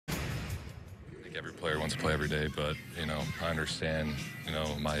think every player wants to play every day, but, I understand,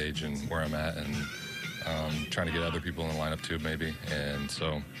 my age and where I'm at, and trying to get other people in the lineup too, maybe. And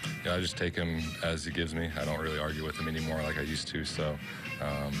so, I just take him as he gives me. I don't really argue with him anymore like I used to. So,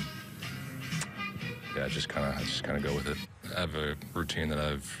 I just kind of go with it. I have a routine that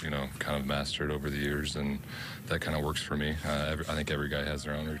I've, kind of mastered over the years, and that kind of works for me. I think every guy has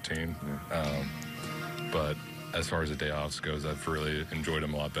their own routine. But as far as the day offs goes, I've really enjoyed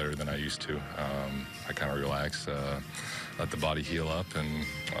them a lot better than I used to. I kind of relax, let the body heal up, and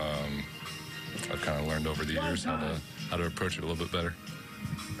I've kind of learned over the years how to approach it a little bit better.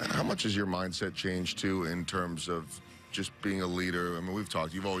 How much has your mindset changed, too, in terms of just being a leader? I mean, we've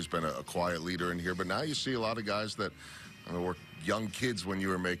talked, you've always been a quiet leader in here, but now you see a lot of guys that were young kids when you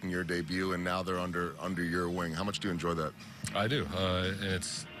were making your debut, and now they're under your wing. How much do you enjoy that? I do.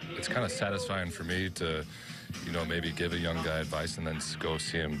 It's kind of satisfying for me to, maybe give a young guy advice and then go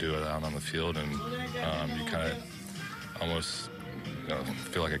see him do it out on the field, and you kind of almost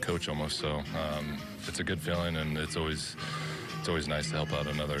feel like a coach almost. So it's a good feeling, and it's always nice to help out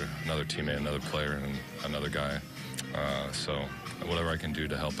another teammate, another player, and another guy. So whatever I can do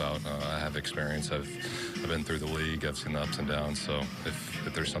to help out. I have experience. I've been through the league. I've seen the ups and downs. So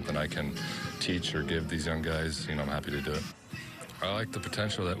if there's something I can teach or give these young guys, I'm happy to do it. I like the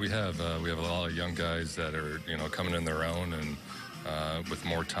potential that we have. We have a lot of young guys that are, coming in their own, and with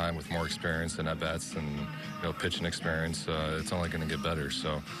more time, with more experience and at-bats and, pitching experience, it's only going to get better.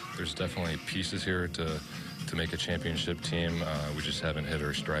 So there's definitely pieces here to make a championship team. We just haven't hit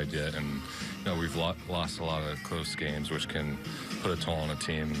our stride yet, and we've lost a lot of close games, which can put a toll on a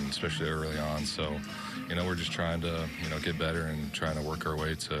team, especially early on. So we're just trying to get better and trying to work our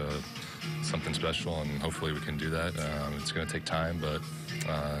way to something special, and hopefully we can do that. It's going to take time, but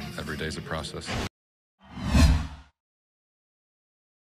every day's a process.